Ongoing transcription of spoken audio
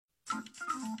What's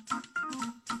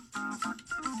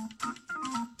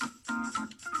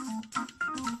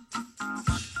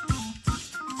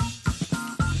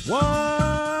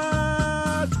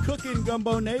cooking,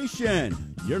 Gumbo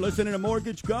Nation? You're listening to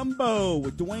Mortgage Gumbo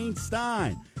with Dwayne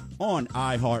Stein on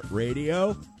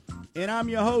iHeartRadio. And I'm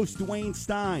your host, Dwayne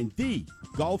Stein, the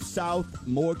Gulf South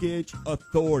Mortgage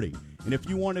Authority. And if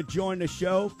you want to join the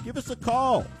show, give us a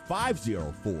call,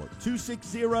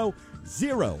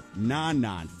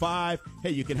 504-260-0995. Hey,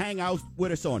 you can hang out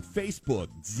with us on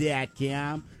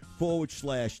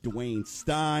Facebook.com/Dwayne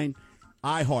Stein,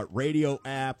 iHeartRadio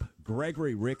app,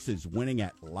 Gregory Ricks' Winning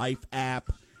at Life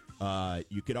app.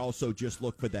 You could also just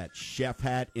look for that chef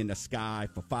hat in the sky.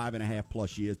 For 5.5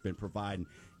 plus years, been providing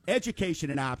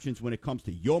education and options when it comes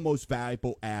to your most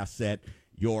valuable asset,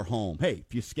 your home. Hey,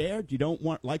 if you're scared, you don't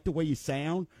like the way you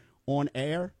sound on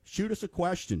air, shoot us a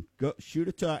question. Go shoot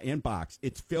it to our inbox.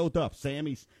 It's filled up.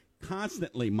 Sammy's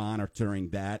constantly monitoring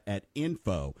that at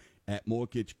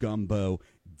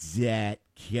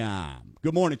info@mortgagegumbo.com.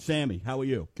 Good morning, Sammy. How are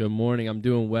you? Good morning. I'm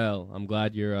doing well. I'm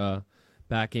glad you're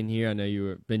back in here. I know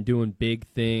you've been doing big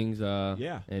things.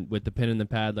 And with the pen and the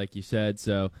pad, like you said.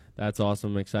 So that's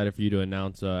awesome. I'm excited for you to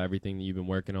announce everything that you've been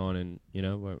working on, and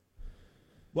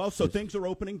so things are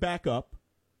opening back up,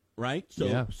 right?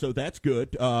 So that's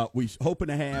good. We're hoping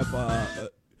to have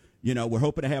we're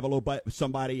hoping to have a little bit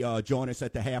somebody join us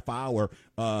at the half hour.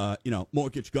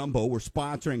 Mortgage Gumbo. We're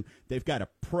sponsoring. They've got a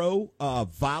pro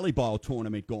volleyball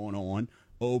tournament going on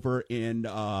over in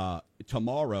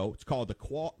tomorrow. It's called the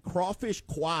Crawfish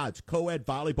Quads Co-Ed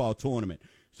Volleyball Tournament.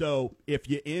 So if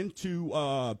you're into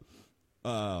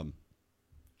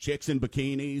chicks in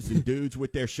bikinis and dudes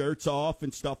with their shirts off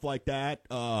and stuff like that,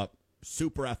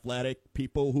 super athletic,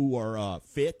 people who are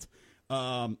fit,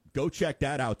 go check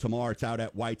that out tomorrow. It's out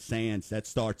at White Sands. That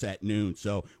starts at noon.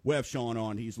 So we have Sean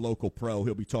on. He's local pro.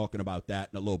 He'll be talking about that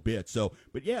in a little bit. So,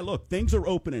 but yeah, look, things are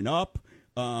opening up.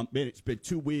 It's been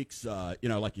 2 weeks. Like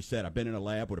you said, I've been in a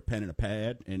lab with a pen and a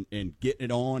pad and getting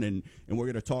it on, and we're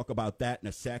going to talk about that in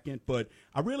a second. But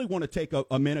I really want to take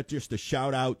a minute just to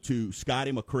shout out to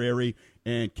Scotty McCreary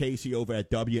and Casey over at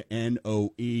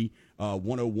WNOE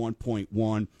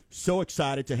 101.1. So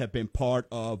excited to have been part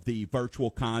of the virtual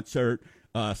concert.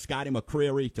 Scotty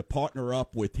McCreary, to partner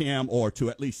up with him or to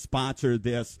at least sponsor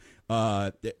this,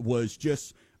 it was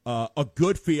just a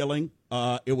good feeling.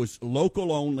 It was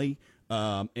local only.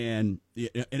 And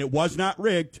it was not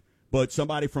rigged, but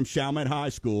somebody from Chalmette High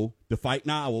School, the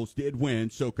Fighting Owls, did win.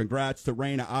 So congrats to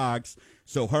Raina Oggs.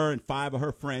 So her and 5 of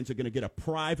her friends are going to get a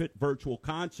private virtual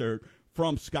concert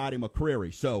from Scotty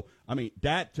McCreary. So, I mean,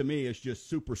 that to me is just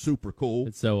super, super cool.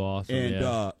 It's so awesome. And,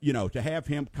 to have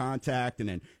him contact and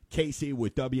then Casey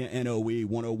with WNOE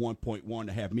 101.1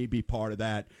 to have me be part of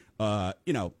that,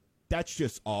 that's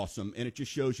just awesome. And it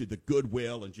just shows you the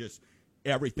goodwill and just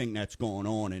everything that's going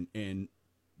on, and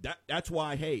that's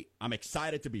why, hey, I'm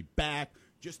excited to be back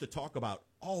just to talk about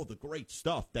all the great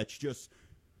stuff that's just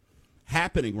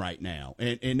happening right now.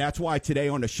 And that's why today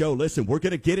on the show, listen, we're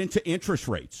going to get into interest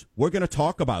rates. We're going to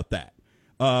talk about that.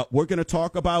 We're going to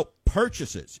talk about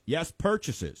purchases. Yes,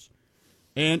 purchases.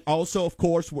 And also, of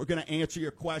course, we're going to answer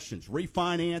your questions.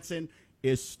 Refinancing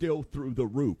is still through the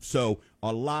roof. So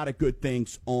a lot of good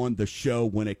things on the show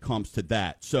when it comes to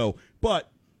that. So,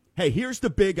 but hey, here's the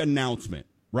big announcement,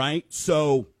 right?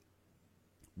 So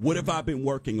what have I been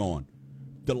working on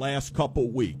the last couple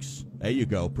weeks? There you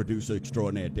go. Producer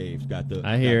extraordinaire Dave's got the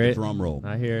drum roll.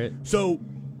 I hear it. So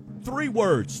 3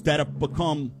 words that have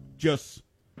become just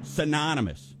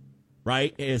synonymous,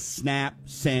 right, is snap,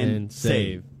 send,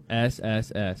 save.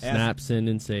 SSS. Snap, send,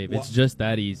 and save. It's just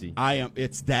that easy.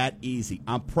 It's that easy.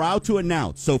 I'm proud to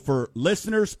announce. So for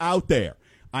listeners out there,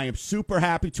 I am super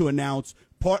happy to announce,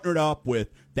 partnered up with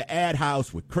the Ad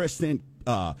House with Kristen,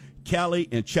 Kelly,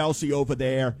 and Chelsea over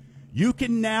there. You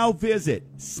can now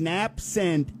visit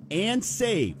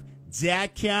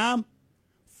snapsendandsave.com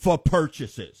for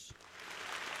purchases.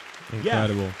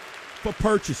 Incredible. Yes, for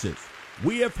purchases.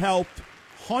 We have helped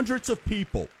hundreds of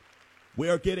people. We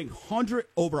are getting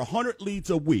over 100 leads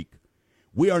a week.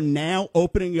 We are now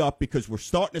opening up because we're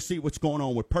starting to see what's going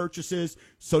on with purchases.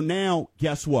 So now,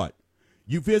 guess what?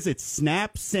 You visit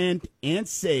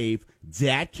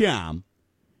snapsendandsave.com.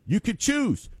 You could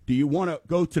choose. Do you want to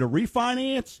go to the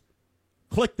refinance?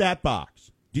 Click that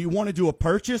box. Do you want to do a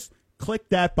purchase? Click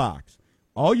that box.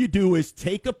 All you do is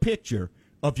take a picture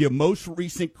of your most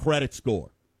recent credit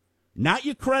score, not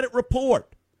your credit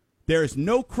report. There is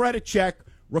no credit check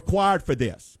required for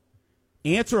this.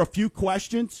 Answer a few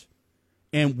questions,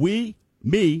 and me,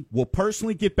 will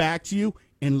personally get back to you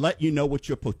and let you know what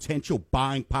your potential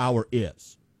buying power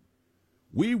is.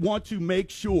 We want to make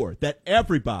sure that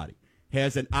everybody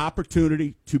has an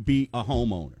opportunity to be a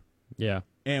homeowner. Yeah.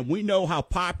 And we know how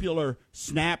popular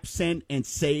Snap, Send, and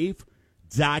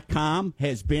Save.com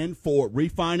has been for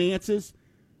refinances,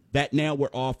 that now we're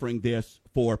offering this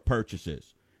for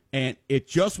purchases. And it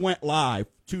just went live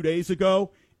 2 days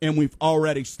ago, and we've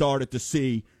already started to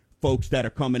see folks that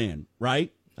are coming in,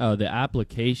 right? Oh, the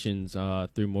applications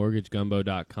through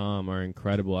mortgagegumbo.com are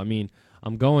incredible. I mean,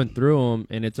 I'm going through them,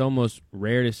 and it's almost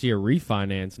rare to see a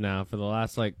refinance now. For the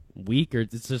last, week, or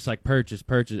it's just purchase.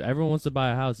 Everyone wants to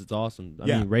buy a house. It's awesome. I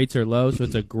mean, rates are low, so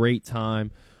it's a great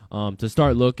time to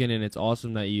start looking, and it's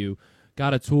awesome that you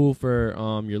got a tool for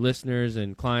your listeners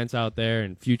and clients out there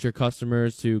and future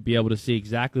customers to be able to see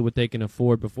exactly what they can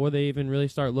afford before they even really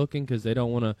start looking, because they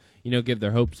don't want to, give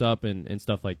their hopes up and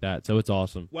stuff like that. So it's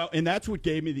awesome. Well, and that's what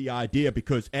gave me the idea,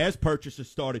 because as purchases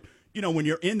started, when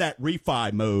you're in that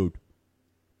refi mode,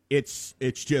 it's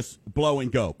just blow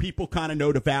and go. People kind of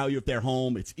know the value of their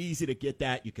home. It's easy to get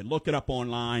that. You can look it up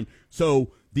online.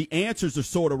 So the answers are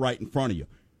sort of right in front of you.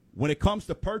 When it comes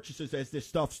to purchases, as this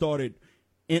stuff started,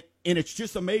 and it's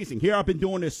just amazing. Here I've been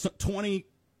doing this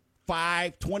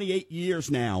 25, 28 years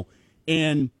now,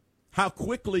 and how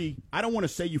quickly, I don't want to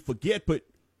say you forget, but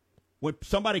when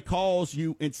somebody calls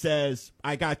you and says,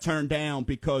 I got turned down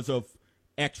because of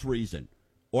X reason,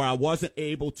 or I wasn't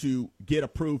able to get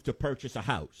approved to purchase a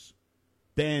house,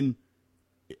 then,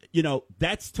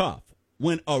 that's tough.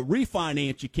 When a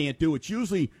refinance you can't do, it's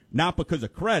usually not because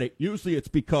of credit. Usually it's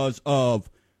because of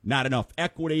not enough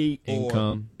equity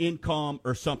or income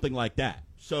or something like that.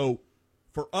 So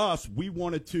for us, I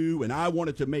wanted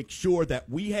to make sure that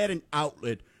we had an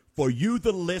outlet for you,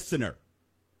 the listener,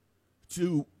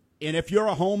 and if you're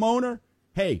a homeowner,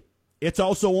 hey, it's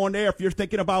also on there if you're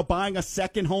thinking about buying a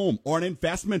second home or an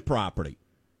investment property.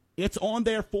 It's on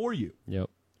there for you. Yep.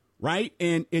 Right?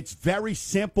 And it's very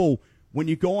simple when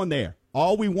you go on there.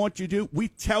 All we want you to do, we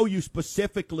tell you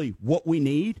specifically what we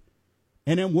need,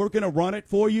 and then we're going to run it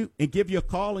for you and give you a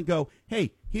call and go,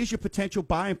 hey, here's your potential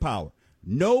buying power.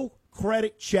 No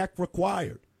credit check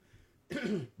required.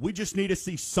 We just need to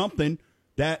see something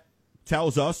that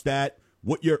tells us that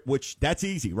which that's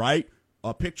easy, right?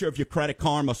 A picture of your Credit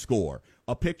Karma score,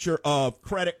 a picture of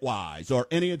CreditWise, or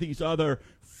any of these other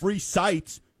free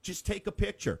sites. Just take a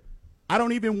picture. I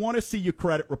don't even want to see your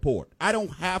credit report. I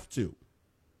don't have to.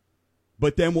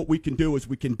 But then what we can do is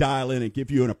we can dial in and give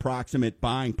you an approximate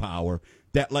buying power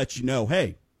that lets you know,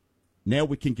 hey, now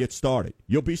we can get started.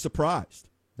 You'll be surprised.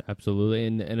 Absolutely.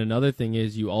 And another thing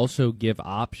is you also give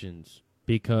options,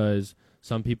 because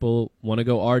some people want to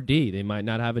go RD. They might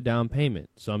not have a down payment.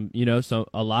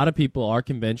 A lot of people are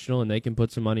conventional and they can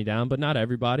put some money down, but not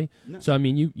everybody. No. So,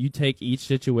 you take each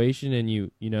situation and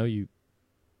you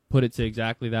put it to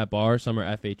exactly that bar. Some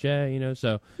are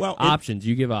FHA, options.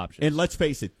 You give options. And let's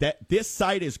face it, that this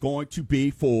site is going to be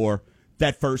for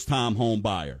that first-time home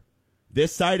buyer.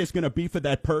 This site is going to be for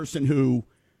that person who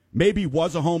maybe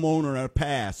was a homeowner in the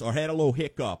past, or had a little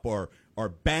hiccup, or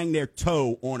banged their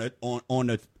toe on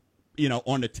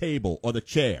the table or the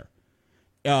chair.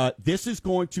 This is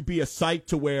going to be a site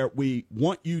to where we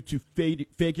want you to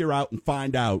figure out and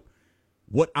find out,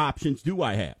 what options do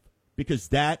I have? Because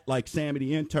that, like Sammy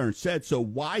the intern said so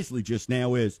wisely just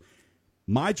now, is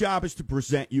my job is to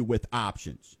present you with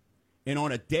options. And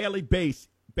on a daily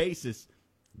basis,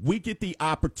 we get the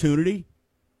opportunity,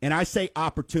 and I say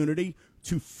opportunity,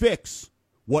 to fix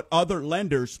what other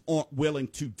lenders aren't willing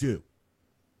to do.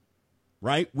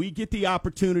 Right? We get the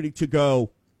opportunity to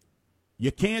go,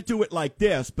 you can't do it like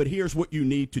this, but here's what you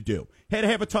need to do. Had to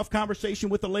have a tough conversation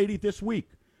with a lady this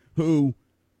week who,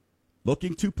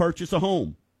 looking to purchase a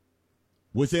home,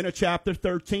 was in a Chapter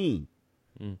 13,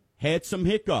 had some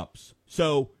hiccups.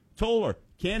 So told her,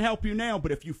 can't help you now,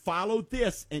 but if you follow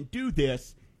this and do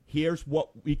this, here's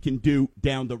what we can do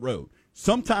down the road.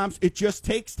 Sometimes it just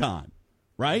takes time,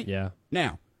 right? Yeah.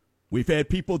 Now, we've had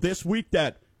people this week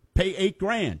that pay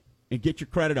 $8,000 and get your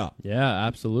credit up. Yeah,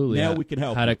 absolutely. Now we can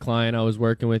help. I had a client I was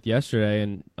working with yesterday,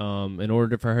 and in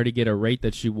order for her to get a rate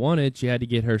that she wanted, she had to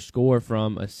get her score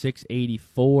from a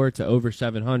 684 to over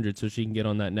 700 so she can get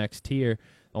on that next tier.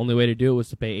 The only way to do it was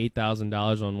to pay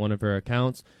 $8,000 on one of her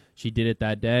accounts. She did it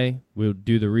that day. We'll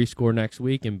do the rescore next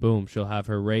week, and boom, she'll have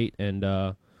her rate, and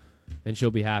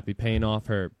she'll be happy, paying off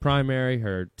her primary,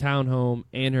 her townhome,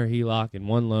 and her HELOC in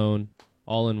one loan,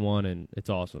 all in one, and it's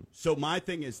awesome. So my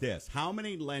thing is this. How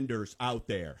many lenders out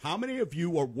there, how many of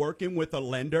you are working with a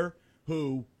lender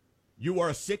who you are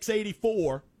a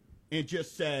 684 and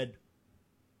just said,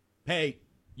 hey,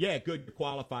 yeah, good, you're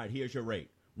qualified, here's your rate.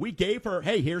 We gave her,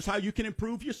 hey, here's how you can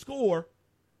improve your score.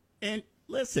 And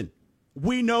listen,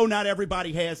 we know not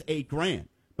everybody has $8,000,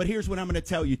 but here's what I'm going to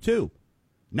tell you too.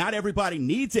 Not everybody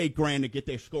needs $8,000 to get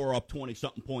their score up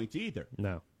 20-something points either.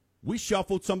 No. We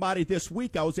shuffled somebody this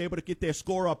week. I was able to get their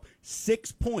score up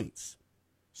 6 points.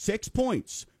 6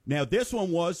 points. Now, this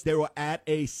one was they were at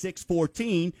a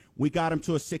 614. We got them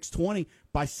to a 620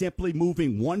 by simply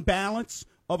moving one balance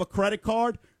of a credit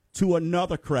card to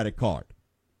another credit card.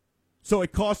 So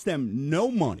it cost them no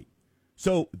money.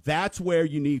 So that's where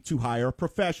you need to hire a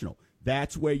professional.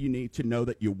 That's where you need to know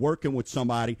that you're working with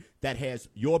somebody that has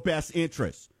your best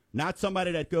interests, not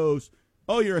somebody that goes,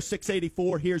 oh, you're a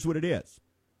 684, here's what it is.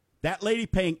 That lady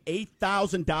paying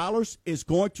 $8,000 is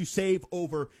going to save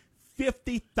over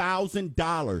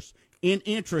 $50,000 in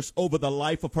interest over the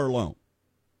life of her loan.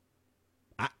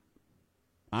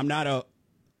 I'm not a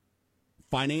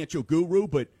financial guru,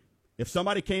 but if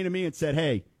somebody came to me and said,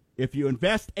 hey, if you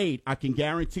invest 8, I can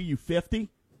guarantee you 50,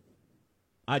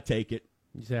 I'd take it.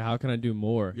 You say, how can I do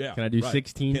more? Yeah, can I do right.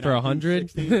 16 can for I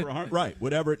 100? 16 for 100? Right,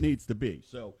 whatever it needs to be.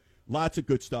 So lots of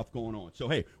good stuff going on. So,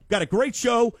 hey, got a great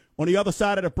show on the other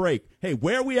side of the break. Hey,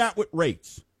 where are we at with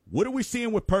rates? What are we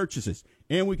seeing with purchases?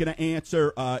 And we're going to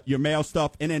answer your mail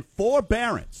stuff. And then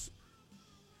forbearance.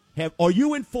 Are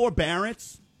you in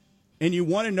forbearance and you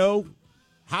want to know,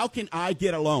 how can I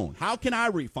get a loan? How can I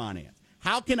refinance?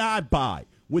 How can I buy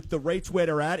with the rates where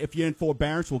they're at? If you're in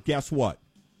forbearance, well, guess what?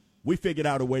 We figured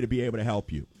out a way to be able to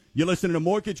help you. You're listening to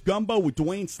Mortgage Gumbo with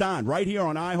Dwayne Stein right here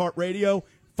on iHeartRadio,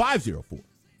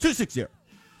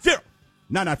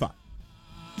 504-260-0995.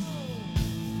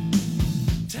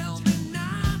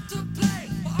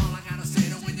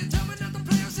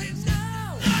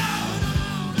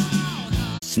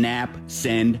 Snap,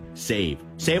 send, save.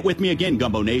 Say it with me again,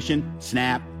 Gumbo Nation.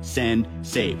 Snap, send,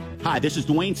 save. Hi, this is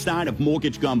Dwayne Stein of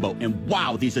Mortgage Gumbo, and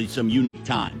wow, these are some unique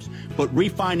times. But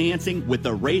refinancing with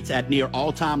the rates at near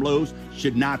all-time lows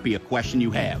should not be a question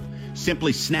you have.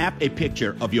 Simply snap a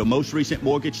picture of your most recent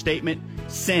mortgage statement,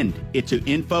 send it to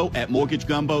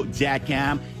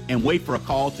info@mortgagegumbo.com, and wait for a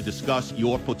call to discuss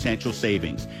your potential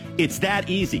savings. It's that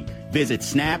easy. Visit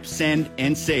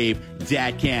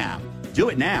snapsendandsave.com. Do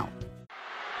it now.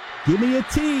 Give me a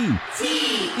T.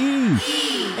 T-E-A-M.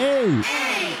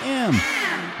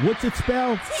 What's it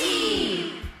spelled?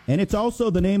 T. And it's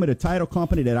also the name of the title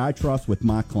company that I trust with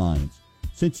my clients.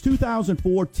 Since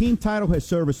 2004, Team Title has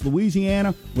serviced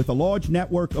Louisiana with a large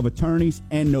network of attorneys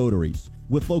and notaries.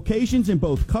 With locations in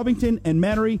both Covington and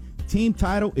Metairie, Team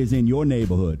Title is in your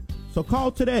neighborhood. So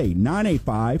call today,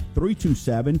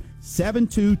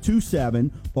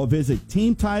 985-327-7227, or visit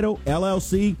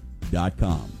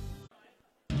TeamTitleLLC.com.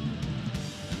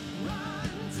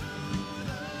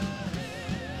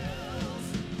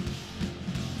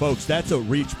 Folks, that's a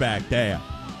reach back there.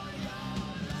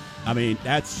 I mean,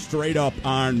 that's straight up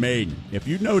Iron Maiden. If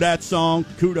you know that song,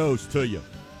 kudos to you.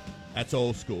 That's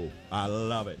old school. I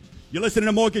love it. You're listening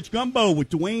to Mortgage Gumbo with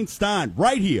Dwayne Stein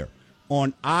right here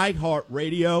on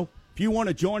iHeartRadio. If you want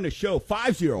to join the show,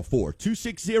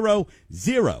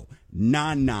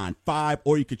 504-260-0995,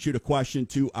 or you could shoot a question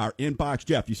to our inbox.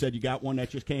 Jeff, you said you got one that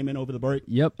just came in over the break?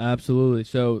 Yep, absolutely.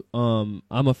 So I'm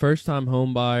a first-time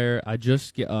home buyer. I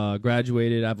just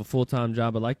graduated. I have a full-time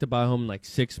job. I'd like to buy a home in like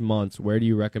 6 months. Where do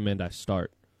you recommend I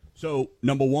start? So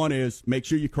number one is make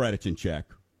sure your credit's in check,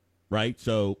 right?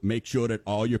 So make sure that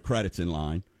all your credit's in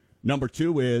line. Number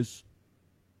two is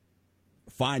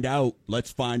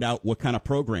let's find out what kind of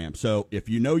program. So if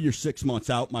you know you're 6 months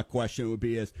out, my question would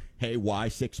be is, hey, why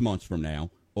 6 months from now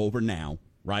over now,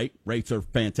 right? Rates are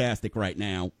fantastic right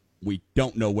now. We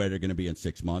don't know where they're going to be in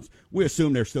 6 months. We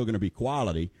assume they're still going to be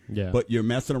quality, but you're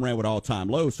messing around with all-time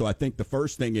lows. So I think the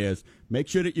first thing is make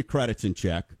sure that your credit's in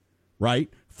check, right?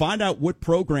 Find out what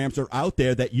programs are out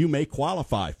there that you may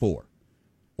qualify for.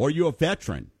 Or you're a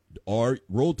veteran or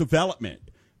rural development.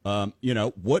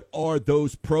 What are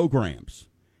those programs?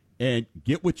 And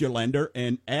get with your lender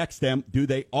and ask them, do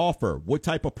they offer? What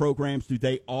type of programs do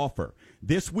they offer?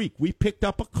 This week, we picked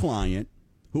up a client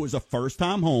who is a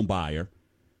first-time home buyer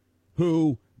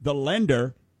who the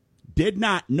lender did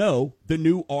not know the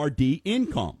new RD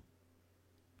income.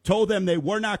 Told them they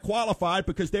were not qualified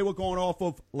because they were going off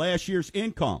of last year's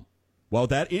income. Well,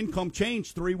 that income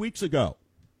changed 3 weeks ago.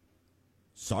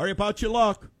 Sorry about your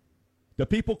luck. The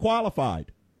people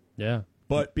qualified. Yeah.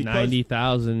 But because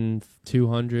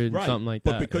 90,200, right, something like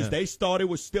that. But because they thought it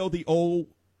was still the old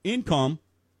income,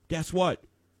 guess what?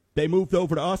 They moved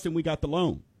over to us and we got the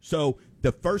loan. So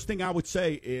the first thing I would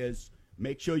say is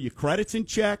make sure your credit's in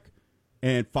check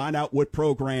and find out what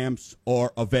programs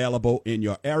are available in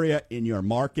your area, in your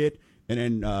market.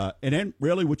 And then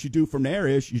really what you do from there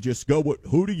is you just go with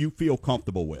who do you feel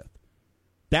comfortable with.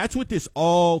 That's what this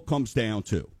all comes down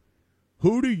to.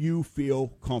 Who do you feel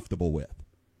comfortable with?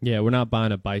 Yeah, we're not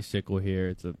buying a bicycle here.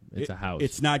 It's a house.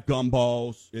 It's not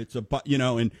gumballs. It's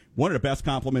and one of the best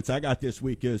compliments I got this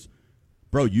week is,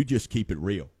 bro, you just keep it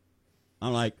real.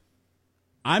 I'm like,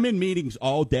 I'm in meetings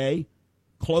all day,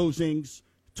 closings,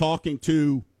 talking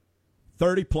to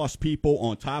 30-plus people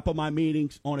on top of my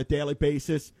meetings on a daily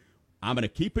basis. I'm going to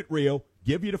keep it real,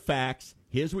 give you the facts.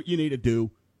 Here's what you need to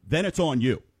do. Then it's on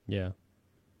you. Yeah.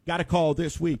 Got a call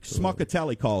this week.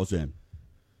 Smuckatelli calls in.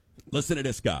 Listen to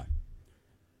this guy.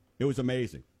 It was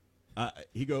amazing.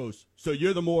 He goes, so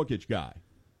you're the mortgage guy?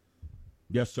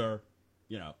 Yes, sir.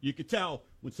 You could tell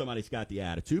when somebody's got the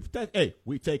attitude. But hey,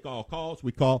 we take all calls.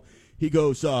 We call. He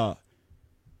goes, I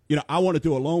want to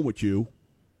do a loan with you.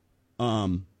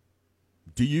 Do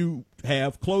you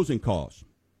have closing costs?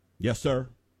 Yes, sir.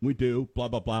 We do. Blah,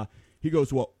 blah, blah. He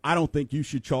goes, well, I don't think you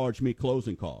should charge me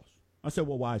closing costs. I said,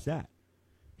 well, why is that?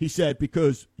 He said,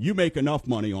 because you make enough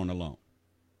money on a loan.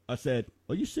 I said,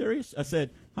 are you serious? I said,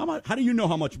 how do you know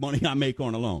how much money I make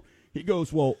on a loan? He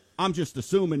goes, well, I'm just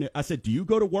assuming it. I said, do you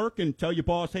go to work and tell your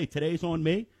boss, hey, today's on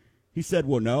me? He said,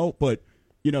 well, no, but,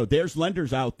 there's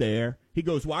lenders out there. He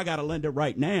goes, well, I got a lender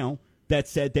right now that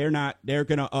said they're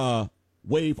going to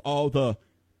waive all the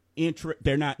interest.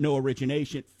 They're not no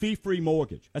origination, fee-free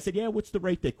mortgage. I said, yeah, what's the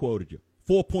rate they quoted you?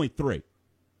 4.3.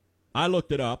 I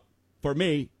looked it up. For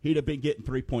me, he'd have been getting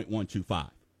 3.125.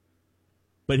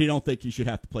 But he don't think he should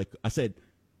have to play. I said,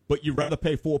 but you'd rather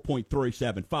pay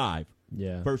 4.375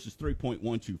 versus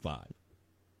 3.125.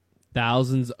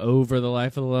 Thousands over the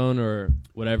life of the loan or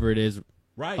whatever it is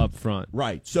up front.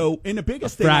 Right. So in the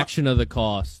biggest thing. A fraction of the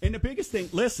cost. And the biggest thing,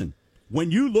 listen, when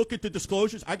you look at the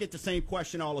disclosures, I get the same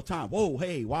question all the time. Whoa,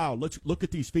 hey, wow, let's look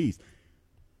at these fees.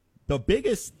 The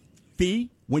biggest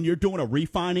fee when you're doing a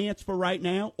refinance for right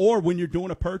now or when you're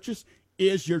doing a purchase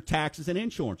is your taxes and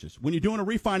insurances. When you're doing a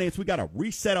refinance, we got to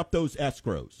reset up those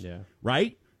escrows. Yeah.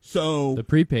 Right? So the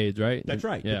prepaids, right? That's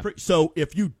right. Yeah. So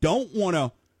if you don't want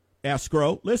to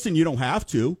escrow, listen, you don't have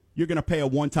to. You're going to pay a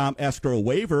one-time escrow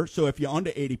waiver. So if you're under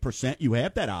 80%, you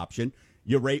have that option.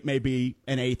 Your rate may be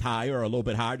an eighth higher or a little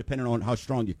bit higher, depending on how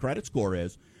strong your credit score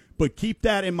is. But keep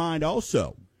that in mind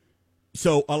also.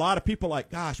 So a lot of people are like,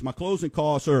 gosh, my closing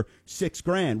costs are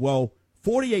 $6,000. Well,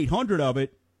 $4,800 of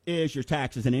it is your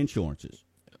taxes and insurances.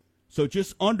 So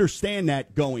just understand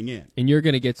that going in. And you're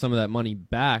going to get some of that money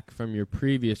back from your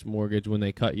previous mortgage when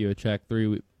they cut you a check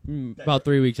about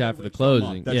 3 weeks after the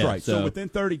closing. That's right. So within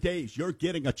 30 days, you're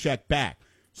getting a check back.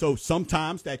 So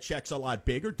sometimes that check's a lot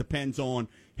bigger. Depends on,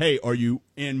 hey, are you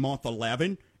in month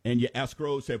 11 and your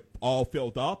escrows have all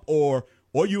filled up, or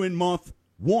you in month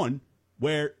 1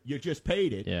 where you just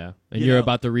paid it? Yeah, and you're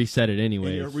about to reset it anyway.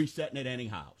 And you're resetting it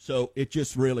anyhow. So it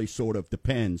just really sort of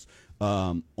depends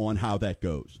on how that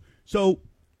goes. So,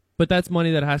 but that's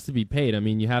money that has to be paid. I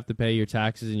mean, you have to pay your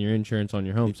taxes and your insurance on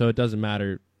your home, so it doesn't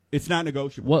matter. It's not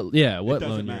negotiable. What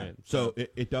loan you're in. So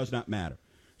it does not matter.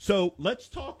 So let's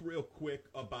talk real quick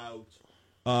about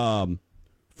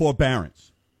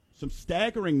forbearance. Some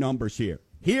staggering numbers here.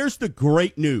 Here's the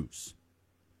great news.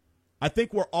 I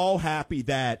think we're all happy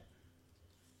that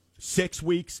 6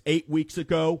 weeks, 8 weeks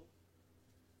ago,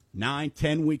 9,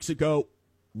 10 weeks ago,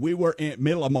 we were in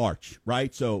middle of March,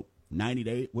 right? So 90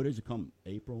 days. What does it come?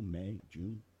 April, May,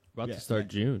 June? About to start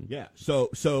June. Yeah. So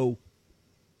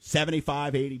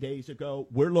 75, 80 days ago,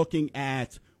 we're looking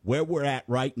at where we're at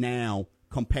right now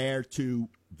compared to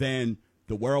then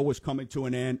the world was coming to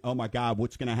an end. Oh, my God,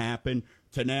 what's going to happen?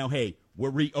 To now, hey, we're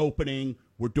reopening.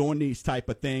 We're doing these type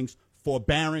of things.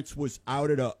 Forbearance was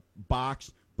out of the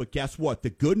box. But guess what? The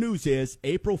good news is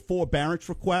April forbearance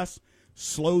requests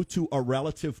slowed to a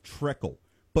relative trickle.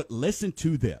 But listen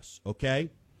to this,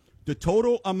 okay? The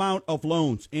total amount of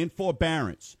loans in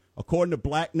forbearance, according to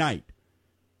Black Knight,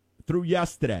 through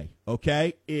yesterday,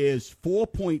 okay, is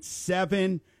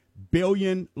 4.7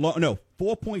 million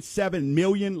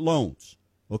loans,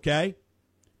 okay,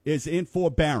 is in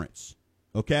forbearance,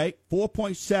 okay?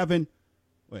 4.7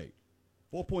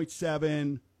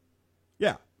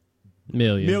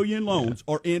 million loans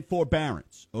are in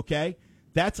forbearance, okay?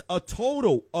 That's a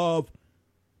total of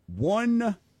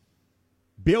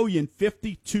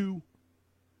 $1.052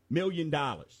 billion.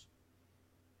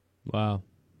 Wow.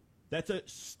 That's a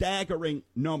staggering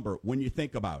number when you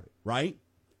think about it, right?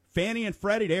 Fannie and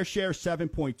Freddie, their share is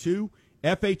 7.2.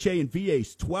 FHA and VA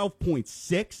is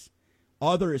 12.6.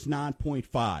 Other is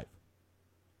 9.5.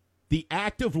 The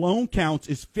active loan counts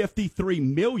is 53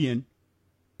 million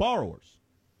borrowers.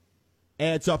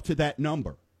 Adds up to that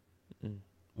number.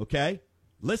 Okay?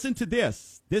 Listen to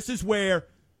this. This is where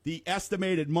the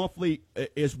estimated monthly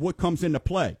is what comes into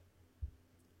play.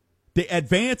 The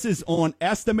advances on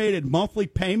estimated monthly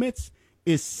payments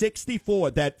is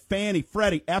 64 that Fannie,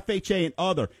 Freddie, FHA, and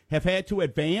other have had to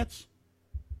advance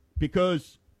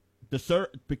because the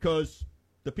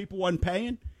people wasn't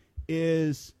paying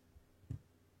is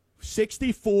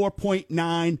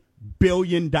 $64.9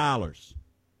 billion. The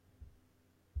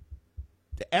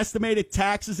estimated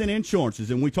taxes and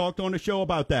insurances, and we talked on the show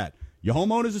about that. Your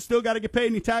homeowners have still got to get paid,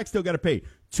 and your tax still got to pay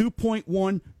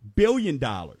 $2.1 billion.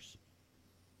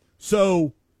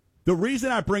 So the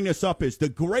reason I bring this up is the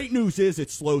great news is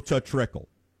it's slow to trickle.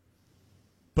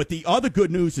 But the other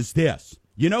good news is this.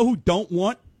 You know who don't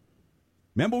want?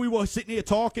 Remember we were sitting here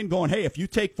talking, going, hey, if you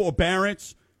take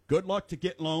forbearance, good luck to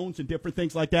get loans and different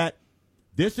things like that.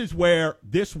 This is where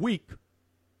this week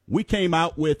we came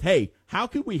out with, hey, how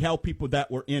can we help people that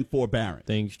were in forbearance?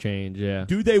 Things change, yeah.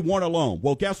 Do they want a loan?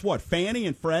 Well, guess what? Fannie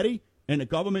and Freddie and the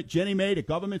government, Ginnie Mae, the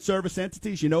government service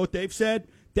entities, you know what they've said?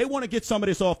 They want to get some of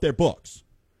this off their books.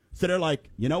 So they're like,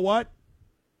 you know what?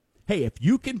 Hey, if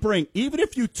you can bring, even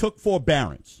if you took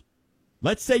forbearance,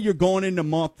 let's say you're going into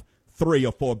month 3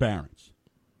 of forbearance.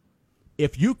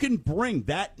 If you can bring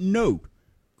that note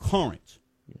current,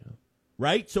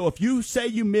 right? So if you say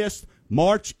you missed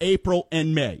March, April,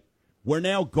 and May, we're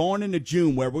now going into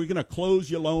June where we're going to close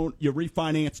your loan, your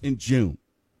refinance in June.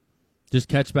 Just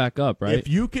catch back up, right? If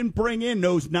you can bring in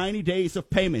those 90 days of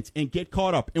payments and get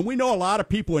caught up, and we know a lot of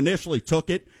people initially took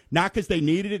it, not because they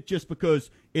needed it, just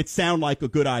because it sounded like a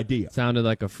good idea. Sounded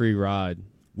like a free ride.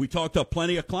 We talked to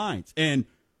plenty of clients, and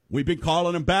we've been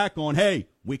calling them back on, hey,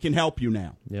 we can help you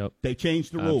now. Yep. They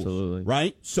changed the rules. Absolutely.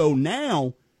 Right? So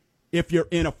now, if you're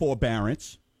in a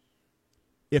forbearance,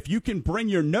 if you can bring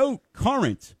your note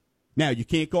current, now you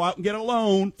can't go out and get a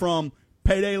loan from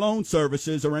Payday Loan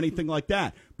Services or anything like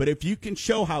that. But if you can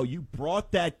show how you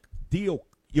brought that deal,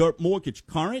 your mortgage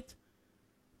current,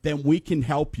 then we can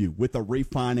help you with a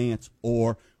refinance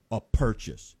or a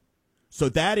purchase. So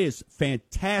that is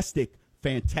fantastic,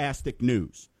 fantastic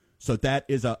news. So that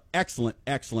is an excellent,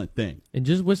 excellent thing. And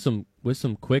just with some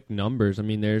quick numbers, I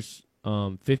mean, there's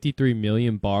 53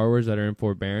 million borrowers that are in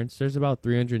forbearance. There's about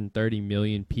 330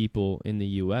 million people in the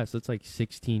U.S. That's like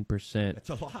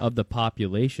 16% of the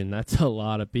population. That's a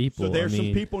lot of people. So there's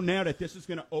some people now that this is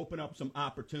going to open up some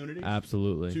opportunities.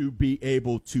 Absolutely. To be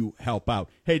able to help out.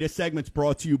 Hey, this segment's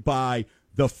brought to you by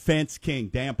the Fence King,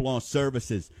 Dan Blanc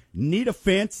Services.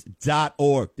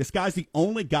 Needafence.org. This guy's the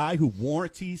only guy who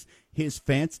warranties his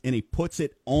fence, and he puts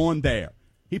it on there.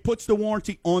 He puts the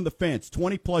warranty on the fence,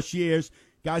 20-plus years.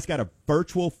 Guy's got a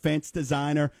virtual fence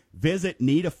designer. Visit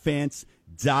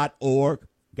needafence.org.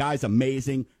 Guy's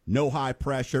amazing. No high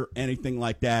pressure, anything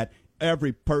like that.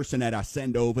 Every person that I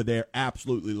send over there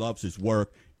absolutely loves his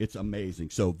work. It's amazing.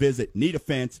 So visit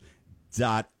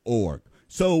needafence.org.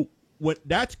 So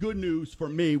that's good news for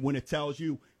me when it tells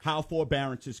you how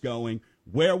forbearance is going,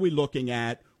 where are we looking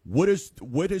at, what is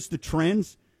the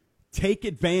trends. Take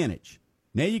advantage.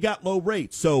 Now you got low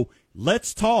rates. So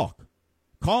let's talk.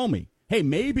 Call me. Hey,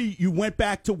 maybe you went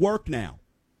back to work now.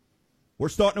 We're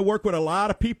starting to work with a lot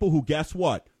of people who, guess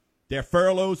what? Their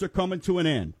furloughs are coming to an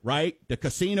end, right? The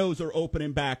casinos are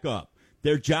opening back up.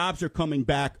 Their jobs are coming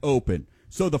back open.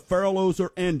 So the furloughs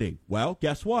are ending. Well,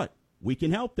 guess what? We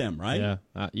can help them, right?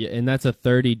 Yeah, and that's a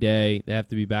 30-day. They have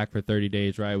to be back for 30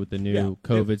 days, right, with the new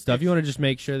COVID stuff. You want to just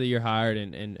make sure that you're hired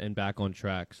and back on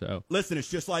track. So listen, it's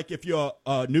just like if you're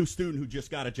a new student who just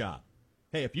got a job.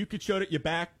 Hey, if you could show that you're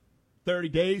back 30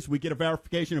 days, we get a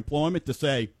verification employment to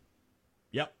say,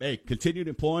 yep, hey, continued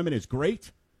employment is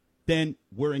great, then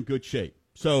we're in good shape.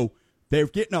 So they're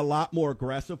getting a lot more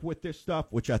aggressive with this stuff,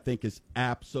 which I think is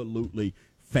absolutely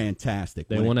fantastic.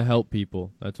 They want to help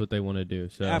people. That's what they want to do.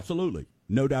 So absolutely.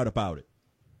 No doubt about it.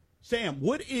 Sam,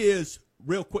 what is,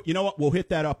 real quick, you know what? We'll hit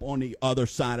that up on the other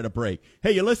side of the break.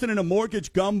 Hey, you're listening to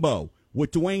Mortgage Gumbo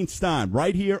with Dwayne Stein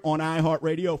right here on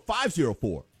iHeartRadio,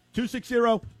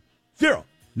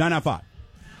 504-260-0995.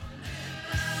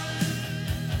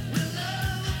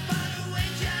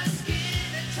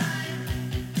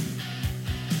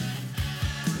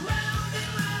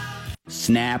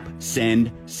 Snap,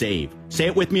 send, save. Say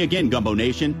it with me again, Gumbo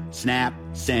Nation. Snap,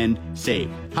 send,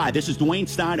 save. Hi, this is Dwayne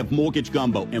Stein of Mortgage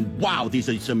Gumbo, and wow, these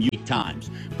are some unique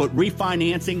times. But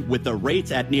refinancing with the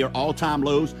rates at near all-time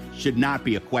lows should not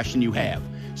be a question you have.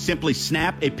 Simply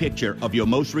snap a picture of your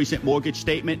most recent mortgage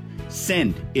statement,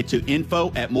 send it to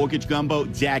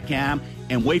info@mortgagegumbo.com,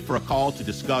 and wait for a call to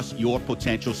discuss your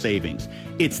potential savings.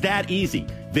 It's that easy.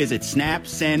 Visit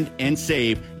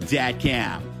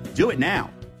snapsendandsave.com. Do it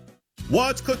now.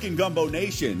 What's cooking, Gumbo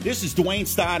Nation? This is Dwayne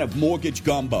Stein of Mortgage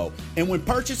Gumbo. And when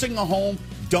purchasing a home,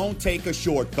 don't take a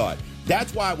shortcut.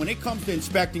 That's why when it comes to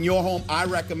inspecting your home, I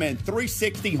recommend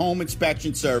 360 Home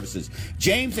Inspection Services.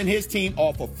 James and his team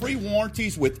offer free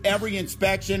warranties with every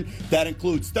inspection. That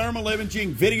includes thermal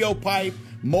imaging, video pipe,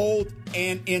 mold,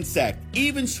 and insect,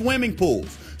 even swimming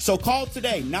pools. So call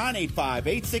today,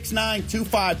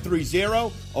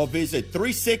 985-869-2530, or visit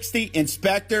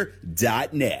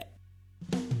 360inspector.net.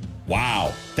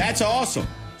 Wow, that's awesome.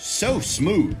 So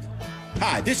smooth.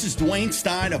 Hi, this is Dwayne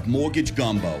Stein of Mortgage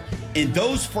Gumbo. In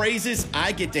those phrases,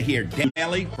 I get to hear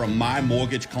daily from my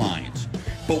mortgage clients.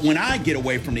 But when I get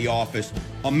away from the office,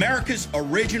 America's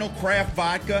original craft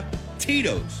vodka,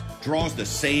 Tito's, draws the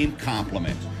same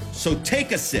compliments. So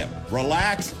take a sip,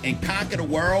 relax, and conquer the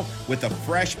world with a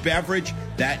fresh beverage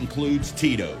that includes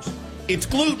Tito's. It's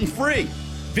gluten-free.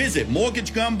 Visit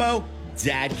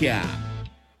mortgagegumbo.com.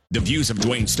 The views of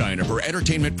Dwayne Stein are for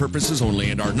entertainment purposes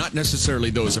only and are not necessarily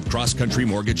those of Cross Country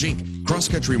Mortgage Inc. Cross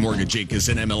Country Mortgage Inc. is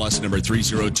NMLS number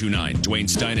 3029. Dwayne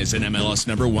Stein is NMLS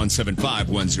number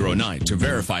 175109. To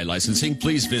verify licensing,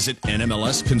 please visit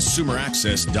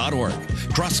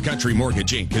nmlsconsumeraccess.org. Cross Country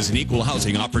Mortgage Inc. is an equal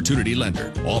housing opportunity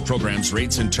lender. All programs,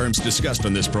 rates, and terms discussed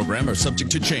on this program are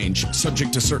subject to change,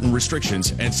 subject to certain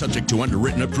restrictions, and subject to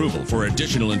underwritten approval. For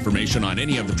additional information on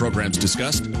any of the programs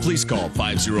discussed, please call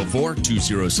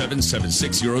 504-207-7607.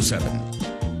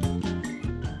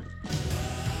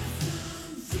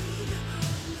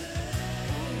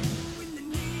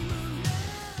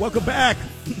 Welcome back.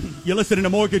 You're listening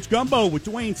to Mortgage Gumbo with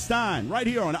Dwayne Stein right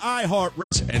here on iHeart.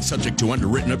 And subject to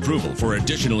underwritten approval. For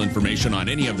additional information on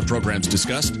any of the programs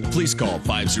discussed, please call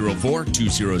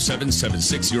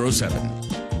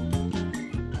 504-207-7607.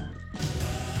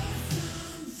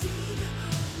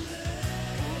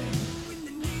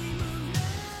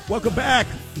 Welcome back.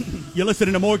 You're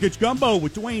listening to Mortgage Gumbo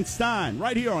with Dwayne Stein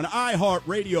right here on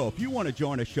iHeartRadio. If you want to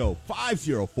join the show,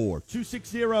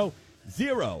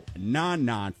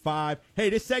 504-260-0995. Hey,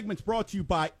 this segment's brought to you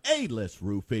by A-List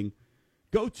Roofing.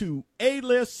 Go to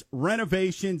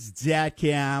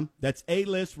A-ListRenovations.com. That's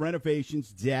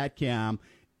A-ListRenovations.com.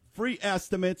 Free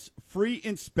estimates, free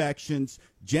inspections.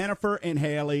 Jennifer and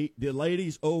Haley, the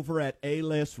ladies over at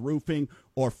A-List Roofing,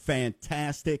 are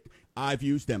fantastic. I've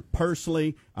used them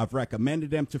personally. I've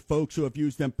recommended them to folks who have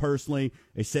used them personally.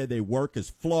 They said they work as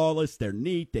flawless. They're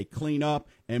neat. They clean up.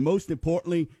 And most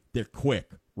importantly, they're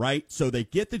quick, right? So they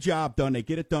get the job done. They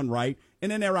get it done right.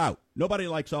 And then they're out. Nobody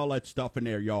likes all that stuff in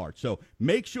their yard. So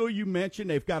make sure you mention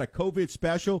they've got a COVID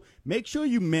special. Make sure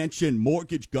you mention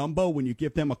Mortgage Gumbo when you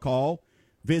give them a call.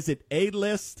 Visit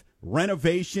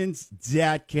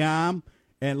A-ListRenovations.com.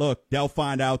 And look, they'll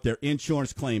find out they're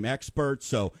insurance claim experts.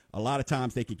 So a lot of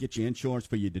times they can get you insurance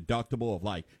for your deductible of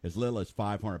like as little as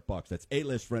 $500. That's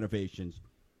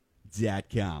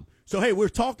A-ListRenovations.com. So, hey, we're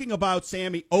talking about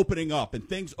Sammy opening up and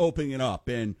things opening up.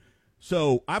 And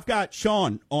so I've got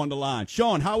Sean on the line.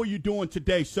 Sean, how are you doing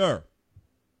today, sir?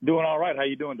 Doing all right. How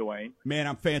you doing, Dwayne? Man,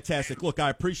 I'm fantastic. Look,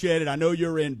 I appreciate it. I know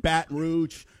you're in Baton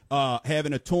Rouge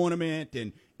having a tournament.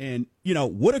 And, you know,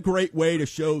 what a great way to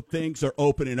show things are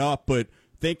opening up. But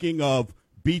thinking of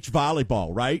beach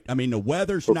volleyball, right? I mean, the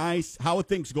weather's nice. How are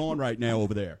things going right now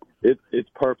over there? It's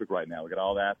perfect right now. We got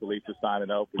all the athletes are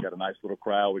signing up. We got a nice little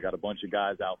crowd. We got a bunch of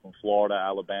guys out from Florida,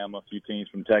 Alabama, a few teams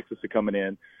from Texas are coming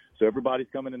in. So everybody's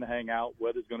coming in to hang out.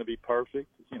 Weather's going to be perfect.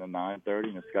 It's,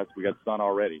 9:30, and we got sun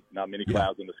already. Not many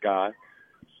clouds in the sky.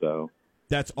 So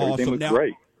that's awesome. Looks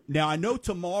great. Now, I know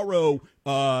tomorrow,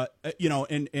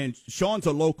 and Sean's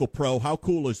a local pro. How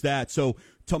cool is that? So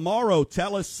tomorrow,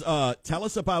 tell us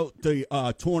about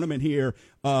the tournament here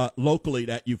locally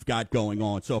that you've got going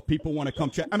on. So if people want to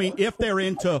come check, I mean, if they're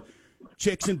into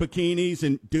chicks in bikinis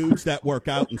and dudes that work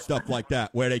out and stuff like that,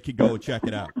 where they could go and check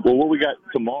it out. Well, what we got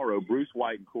tomorrow, Bruce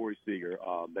White and Corey Seager,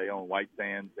 they own White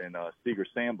Sands and Seager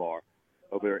Sandbar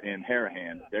over there in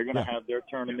Harahan. They're going to have their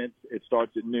tournament. It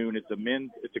starts at noon. It's a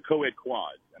co-ed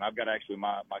quad, and I've got actually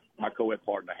my co-ed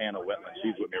partner, Hannah Wetland.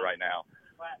 She's with me right now.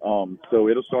 So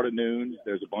it'll start at noon.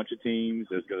 There's a bunch of teams.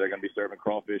 They're going to be serving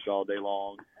crawfish all day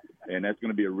long, and that's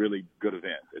going to be a really good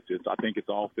event. I think it's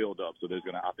all filled up. So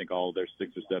I think all their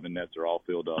 6 or 7 nets are all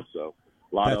filled up. So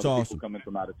a lot of people coming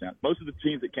from out of town. Most of the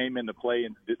teams that came in to play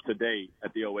today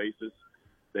at the Oasis,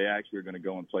 they actually are going to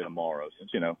go and play tomorrow.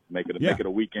 Since make it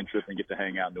a weekend trip and get to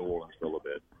hang out in New Orleans for a little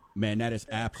bit. Man, that is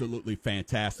absolutely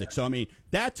fantastic. So I mean,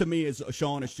 that to me is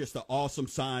Sean is just an awesome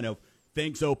sign of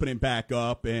things opening back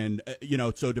up, and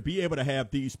so to be able to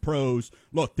have these pros,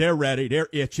 look, they're ready, they're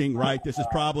itching, right? This is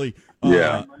probably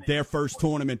their first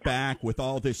tournament back with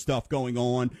all this stuff going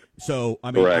on. So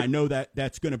I mean, correct. I know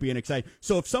that's going to be an exciting.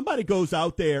 So if somebody goes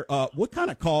out there, what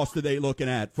kind of cost are they looking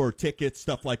at for tickets,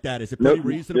 stuff like that? Is it pretty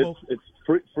reasonable? It's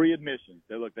free admission.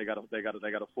 They got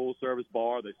a full service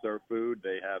bar. They serve food.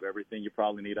 They have everything you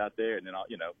probably need out there, and then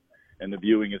and the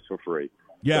viewing is for free.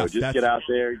 Yeah, so just get out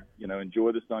there,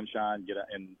 enjoy the sunshine, get out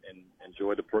and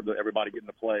enjoy everybody getting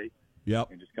to play.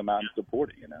 Yep. And just come out and support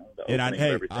it,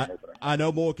 I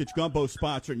know Mortgage Gumbo's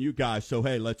sponsoring you guys, so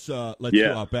hey, let's do our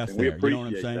best there. Appreciate you know what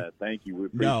I'm saying? That. Thank you. We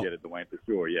appreciate it, Dwayne, for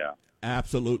sure. Yeah.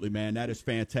 Absolutely, man. That is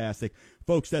fantastic.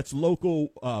 Folks, that's local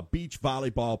beach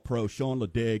volleyball pro Sean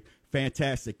Ledig.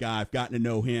 Fantastic guy. I've gotten to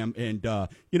know him, and,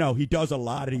 he does a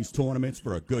lot of these tournaments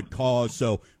for a good cause,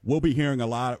 so we'll be hearing a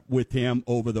lot with him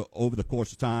over the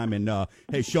course of time. And,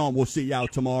 hey, Sean, we'll see you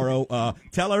out tomorrow.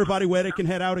 Tell everybody where they can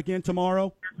head out again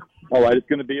tomorrow. All right, it's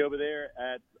going to be over there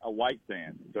at White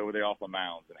Sands. It's over there off of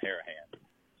Mounds and Harahan.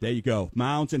 There you go.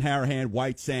 Mounds and Harahan,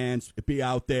 White Sands. Be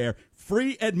out there.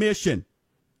 Free admission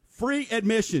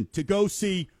to go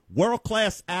see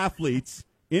world-class athletes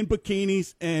in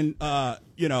bikinis and,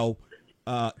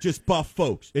 just buff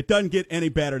folks. It doesn't get any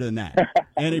better than that.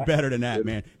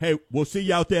 Man. Hey, we'll see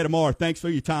you out there tomorrow. Thanks for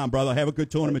your time, brother. Have a good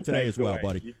tournament today as well,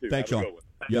 buddy. Thanks, Sean.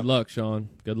 Good luck, Sean.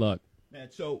 Good luck. Man,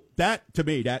 so that, to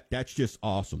me, that's just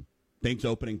awesome. Things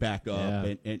opening back up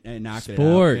and knocking sports. It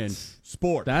out. And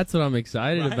sports. That's what I'm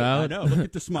excited about. I know. Look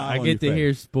at the smile I on get to your face.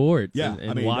 hear sports Yeah,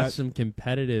 and watch some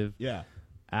competitive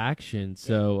action.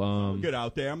 So get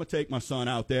out there. I'm going to take my son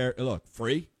out there. Look,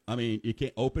 free. I mean, you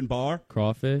can't open bar.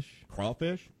 Crawfish.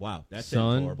 Wow, that's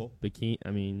horrible. Bikini.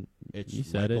 I mean, you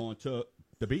said like it. Going to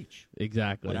the beach.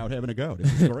 Exactly. Without having to go.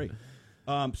 This is great.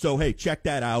 So, hey, check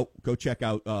that out. Go check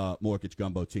out Mortgage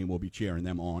Gumbo Team. We'll be cheering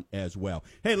them on as well.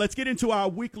 Hey, let's get into our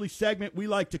weekly segment we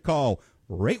like to call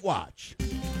Rate Watch.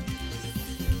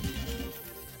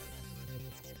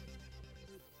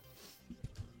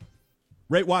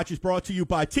 Rate Watch is brought to you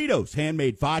by Tito's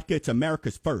Handmade Vodka. It's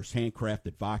America's first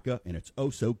handcrafted vodka, and it's oh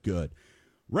so good.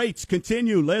 Rates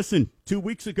continue. Listen, 2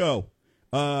 weeks ago,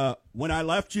 when I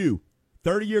left you,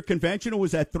 30-year conventional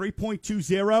was at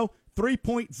 3.20,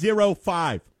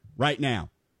 3.05 right now.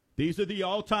 These are the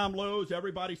all-time lows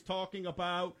everybody's talking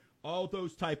about, all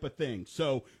those type of things.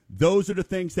 So those are the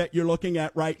things that you're looking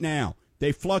at right now.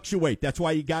 They fluctuate. That's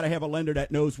why you got to have a lender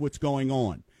that knows what's going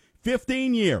on.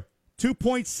 15-year.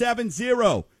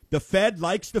 2.70. The Fed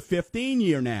likes the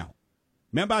 15-year now.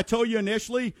 Remember I told you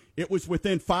initially it was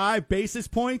within 5 basis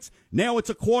points? Now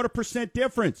it's a 0.25%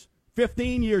 difference.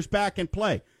 15 years back in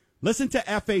play. Listen to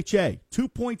FHA,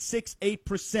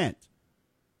 2.68%.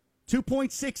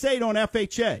 2.68 on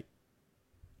FHA.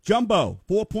 Jumbo,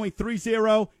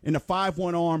 4.30, and the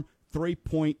 5-1 arm,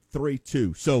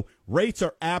 3.32. So rates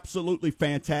are absolutely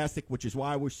fantastic, which is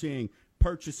why we're seeing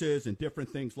purchases and different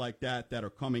things like that are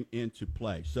coming into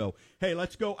play. So, hey,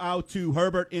 let's go out to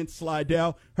Herbert in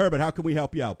Slidell. Herbert, how can we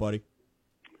help you out, buddy?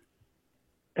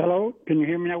 Hello, can you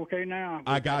hear me okay now?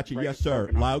 I got you. Yes, sir.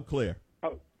 Loud, clear.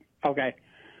 Oh, okay.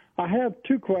 I have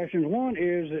 2 questions. One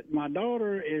is that my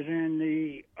daughter is in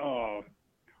the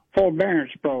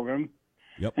forbearance program,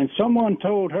 and someone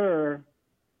told her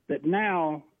that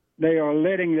now they are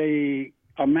letting the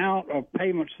amount of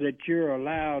payments that you're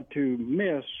allowed to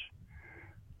miss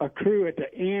accrue at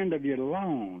the end of your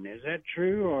loan. Is that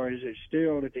true, or is it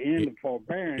still at the end of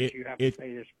forbearance you have to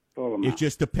pay this full amount? It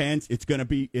just depends.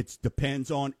 It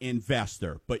depends on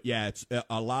investor. But, yeah, it's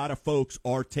a lot of folks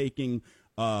are taking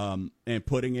and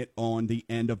putting it on the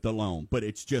end of the loan. But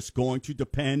it's just going to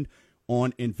depend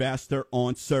on investor,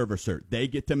 on servicer. They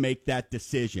get to make that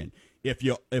decision. If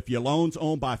your loan's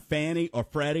owned by Fannie or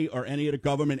Freddie or any of the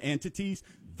government entities,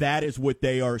 that is what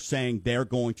they are saying they're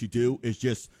going to do, is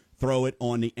just throw it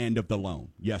on the end of the loan.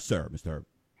 Yes, sir, Mr. Herb.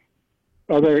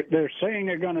 Well, they're saying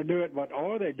they're going to do it, but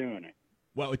are they doing it?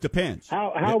 Well, it depends.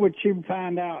 How would she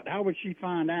find out? How would she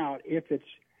find out if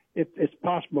it's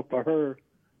possible for her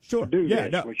to do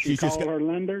this? No, would she call her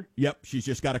lender? Yep, she's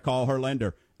just got to call her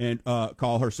lender and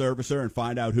call her servicer and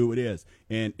find out who it is,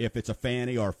 and if it's a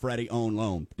Fannie or a Freddie owned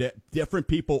loan. Different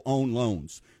people own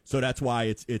loans, so that's why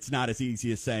it's not as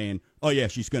easy as saying, oh yeah,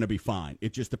 she's going to be fine.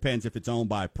 It just depends if it's owned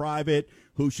by a private,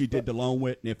 who she did the loan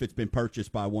with, and if it's been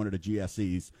purchased by one of the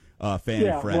GSEs, Fannie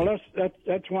and Freddie. Well,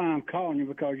 that's why I'm calling you,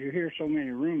 because you hear so many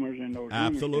rumors, and those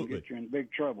rumors can get you in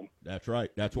big trouble. That's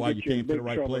right. That's why you came to the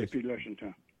right place. If you listen to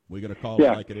them. We're going to call it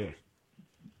like it is.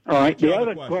 All right. The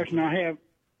other question I have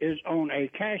is on a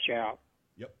cash out.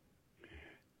 Yep.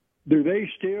 Do they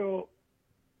still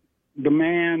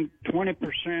demand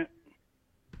 20%?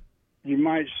 You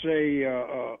might say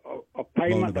a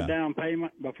payment, a down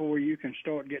payment, before you can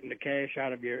start getting the cash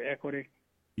out of your equity.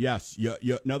 Yes.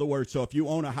 In other words, so if you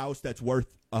own a house that's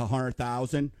worth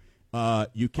 $100,000,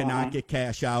 you cannot get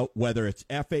cash out, whether it's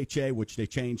FHA, which they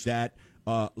changed that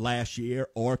last year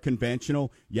or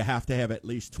conventional, you have to have at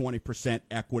least 20%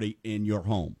 equity in your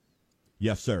home.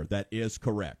 Yes, sir. That is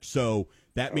correct. So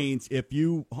that means if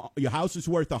your house is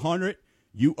worth $100,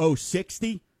 you owe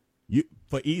 $60.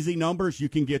 For easy numbers, you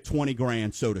can get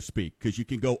 $20,000, so to speak, because you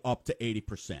can go up to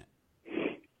 80%.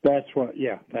 That's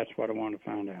what I want to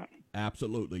find out.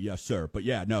 Absolutely, yes, sir. But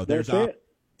yeah, no, that's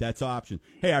option.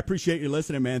 Hey, I appreciate you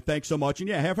listening, man. Thanks so much. And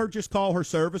yeah, have her just call her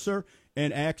servicer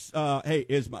and ask, hey,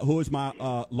 who is my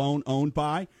loan owned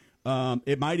by?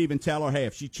 It might even tell her, hey,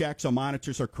 if she checks or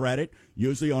monitors her credit,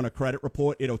 usually on a credit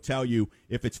report, it'll tell you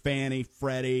if it's Fannie,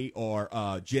 Freddie, or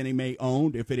Ginnie Mae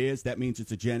owned. If it is, that means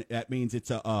it's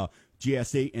a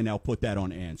GSE, and they'll put that on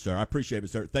the end, sir. I appreciate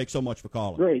it, sir. Thanks so much for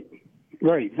calling. Great.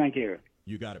 Thank you.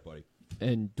 You got it, buddy.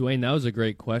 And Dwayne, that was a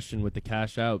great question with the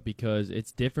cash out because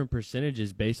it's different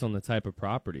percentages based on the type of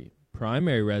property.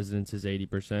 Primary residence is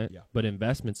 80%, but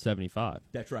investment's 75%.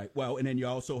 That's right. Well, and then you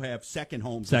also have second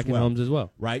homes. Homes as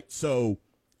well, right? So,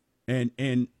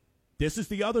 and this is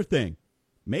the other thing.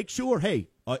 Make sure, hey,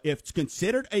 if it's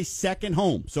considered a second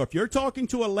home. So if you're talking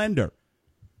to a lender,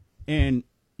 and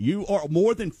you are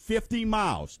more than 50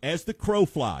 miles as the crow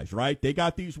flies, right? They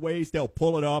got these ways they'll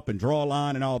pull it up and draw a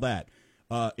line and all that.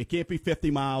 It can't be 50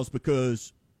 miles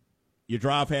because you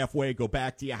drive halfway, go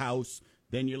back to your house,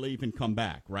 then you leave and come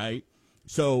back, right?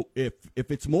 So if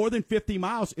it's more than 50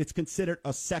 miles, it's considered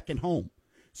a second home.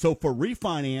 So for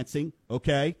refinancing,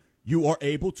 okay, you are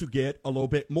able to get a little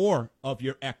bit more of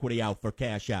your equity out for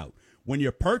cash out. When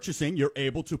you're purchasing, you're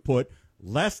able to put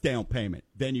less down payment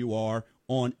than you are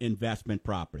on investment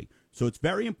property. So it's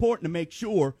very important to make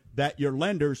sure that your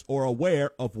lenders are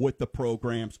aware of what the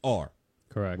programs are.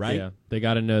 Correct. Right? Yeah. They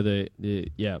got to know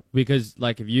because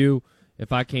like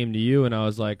if I came to you and I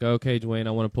was like, okay, Dwayne,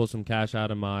 I want to pull some cash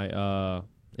out of my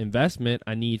investment,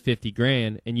 I need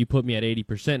 $50,000, and you put me at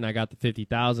 80% and I got the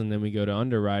 50,000, then we go to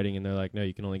underwriting and they're like, no,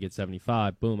 you can only get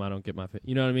 75. Boom, I don't get my,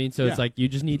 you know what I mean? So it's like you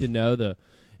just need to know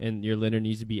and your lender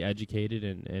needs to be educated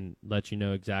and let you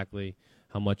know exactly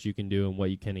how much you can do and what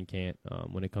you can and can't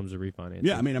when it comes to refinancing.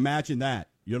 Yeah, I mean, imagine that.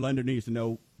 Your lender needs to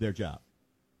know their job,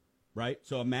 right?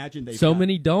 So imagine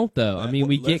many don't, though. I mean,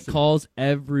 we get calls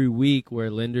every week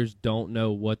where lenders don't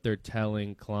know what they're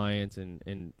telling clients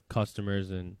and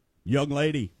customers. And young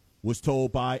lady was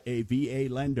told by a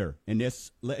VA lender, and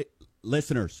this,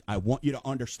 listeners, I want you to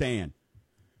understand,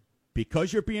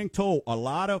 because you're being told, a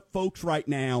lot of folks right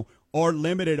now are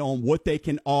limited on what they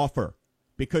can offer,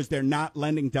 because they're not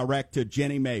lending direct to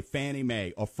Ginnie Mae, Fannie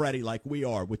Mae, or Freddie like we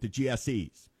are with the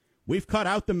GSEs. We've cut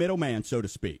out the middleman, so to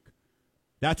speak.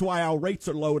 That's why our rates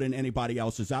are lower than anybody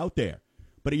else's out there.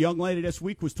 But a young lady this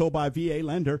week was told by a VA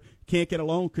lender can't get a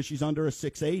loan because she's under a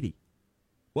 680.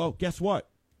 Well, guess what?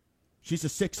 She's a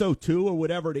 602 or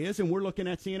whatever it is, and we're looking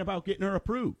at seeing about getting her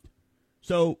approved.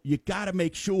 So you got to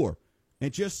make sure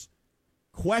and just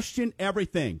question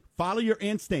everything. Follow your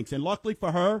instincts. And luckily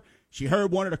for her, she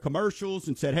heard one of the commercials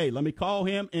and said, hey, let me call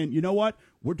him. And you know what?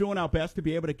 We're doing our best to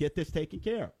be able to get this taken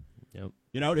care of. Yep.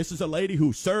 You know, this is a lady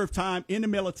who served time in the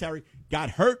military,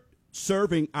 got hurt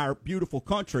serving our beautiful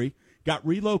country, got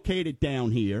relocated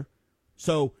down here.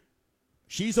 So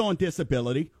she's on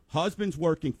disability. Husband's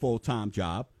working full-time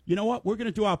job. You know what? We're going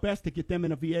to do our best to get them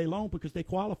in a VA loan because they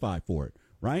qualify for it,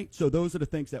 right? So those are the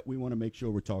things that we want to make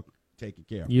sure we're taking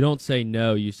care of. You don't say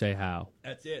no, you say how.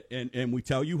 That's it. And we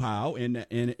tell you how, and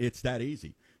it's that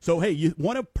easy. So, hey, you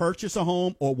want to purchase a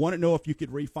home or want to know if you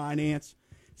could refinance?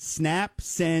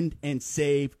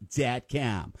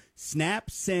 SnapSendAndSave.com.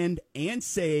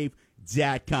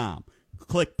 SnapSendAndSave.com.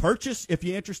 Click purchase if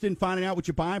you're interested in finding out what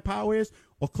your buying power is,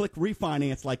 or click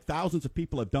refinance like thousands of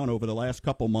people have done over the last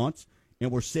couple months, and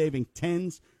we're saving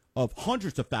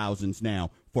hundreds of thousands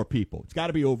now for people. It's got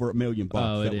to be over $1 million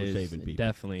that we're saving people.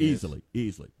 Definitely easily.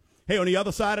 Hey, on the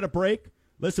other side of the break,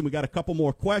 listen, we got a couple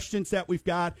more questions that we've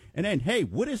got, and then, hey,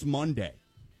 what is Monday?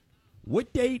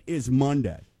 What date is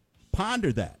Monday?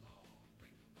 Ponder that.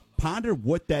 Ponder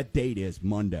what that date is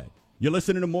Monday. You're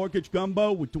listening to Mortgage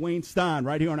Gumbo with Dwayne Stein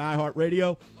right here on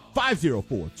iHeartRadio,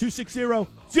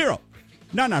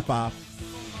 504-260-0995.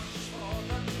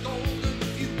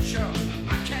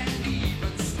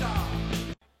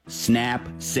 Snap,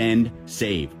 send,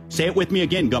 save. Say it with me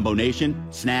again, Gumbo Nation.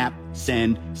 Snap,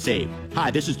 send, save.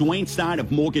 Hi, this is Dwayne Stein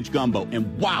of Mortgage Gumbo,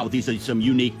 and wow, these are some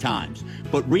unique times.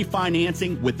 But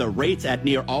refinancing with the rates at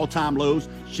near all-time lows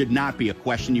should not be a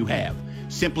question you have.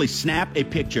 Simply snap a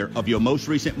picture of your most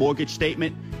recent mortgage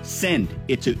statement, send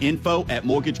it to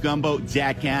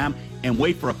info@mortgagegumbo.com, and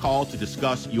wait for a call to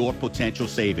discuss your potential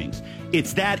savings.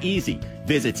 It's that easy.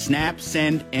 Visit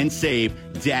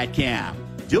snapsendandsave.com.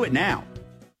 Do it now.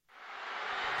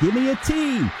 Give me a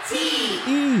T.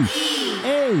 T-E-A-M.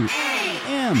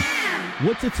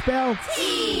 What's it spelled?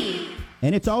 T.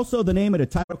 And it's also the name of the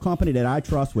title company that I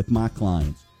trust with my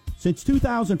clients. Since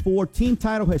 2004, Team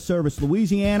Title has serviced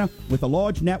Louisiana with a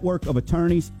large network of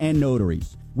attorneys and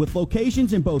notaries. With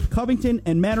locations in both Covington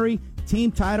and Metairie,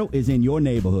 Team Title is in your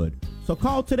neighborhood. So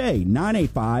call today,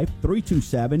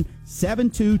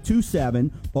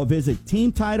 985-327-7227, or visit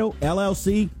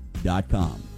TeamTitleLLC.com.